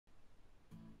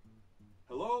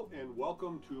Hello and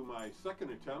welcome to my second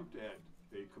attempt at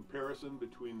a comparison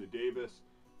between the Davis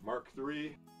Mark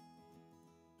III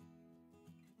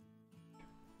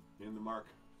and the Mark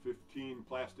 15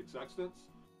 plastic sextants.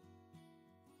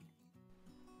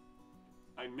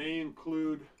 I may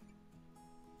include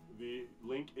the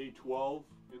Link A12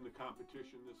 in the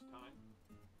competition this time.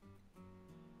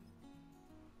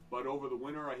 But over the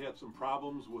winter I had some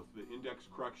problems with the index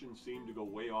correction, seemed to go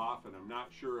way off, and I'm not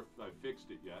sure if I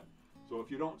fixed it yet. So if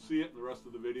you don't see it in the rest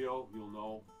of the video, you'll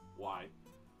know why.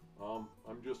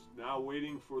 I'm just now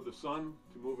waiting for the sun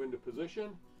to move into position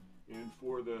and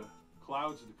for the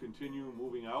clouds to continue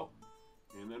moving out,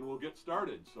 and then we'll get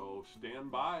started. So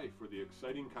stand by for the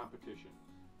exciting competition.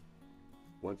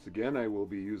 Once again, I will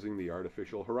be using the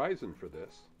artificial horizon for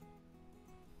this.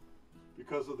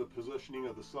 Because of the positioning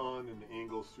of the sun and the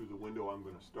angles through the window, I'm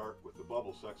going to start with the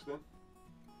bubble sextant.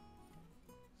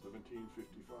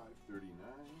 1755.39.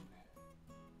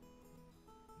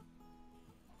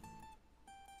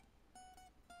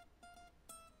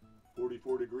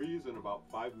 44 degrees in about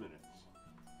 5 minutes.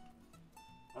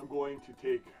 I'm going to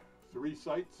take 3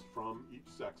 sights from each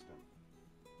sextant,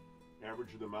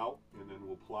 average them out, and then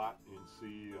we'll plot and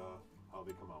see how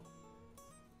they come out.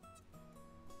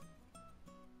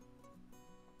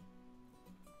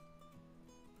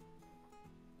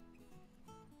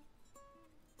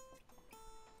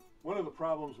 One of the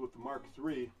problems with the Mark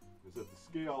III is that the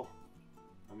scale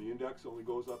on the index only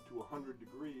goes up to 100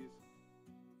 degrees.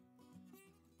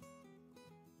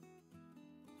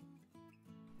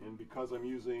 And because I'm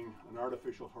using an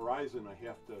artificial horizon, I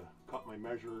have to cut my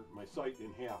sight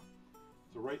in half.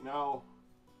 So right now,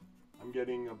 I'm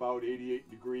getting about 88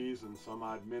 degrees and some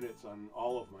odd minutes on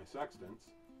all of my sextants.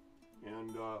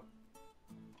 And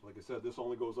like I said, this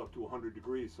only goes up to 100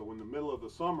 degrees. So in the middle of the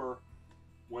summer,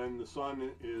 when the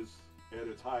sun is at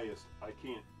its highest, I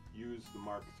can't use the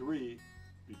Mark III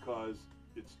because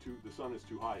the sun is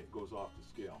too high. It goes off the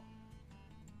scale.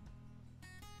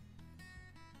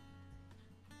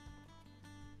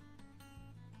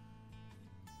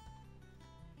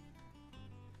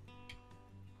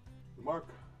 The Mark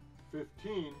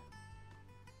 15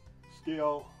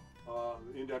 scale,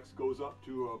 the index goes up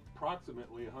to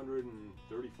approximately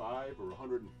 135 or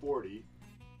 140.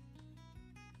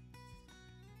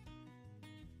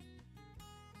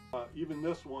 Even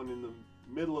this one, in the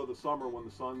middle of the summer when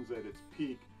the sun's at its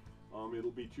peak,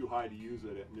 it'll be too high to use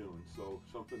it at noon. So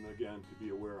something, again, to be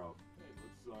aware of. Okay,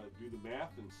 let's do the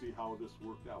math and see how this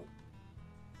worked out.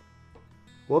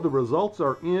 Well, the results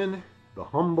are in. The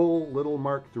humble little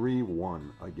Mark III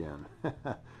won again.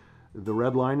 The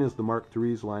red line is the Mark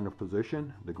III's line of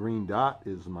position. The green dot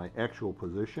is my actual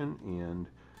position, and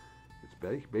it's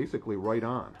basically right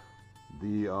on.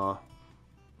 The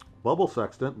bubble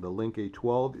sextant, the Link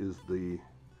A12, is the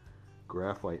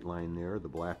graphite line there, the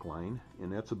black line,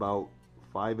 and that's about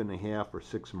 5.5 or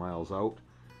 6 miles out.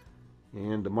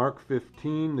 And the Mark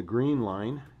 15, the green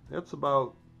line, that's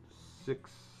about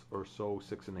 6 or so,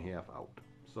 6.5 out.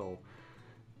 So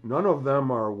none of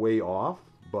them are way off,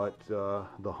 but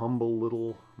the humble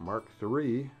little Mark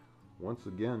III once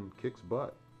again kicks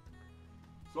butt.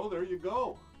 So there you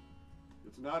go.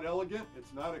 It's not elegant,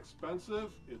 it's not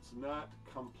expensive, it's not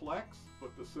complex, but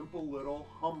the simple little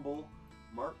humble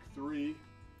Mark III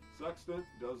sextant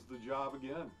does the job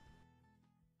again.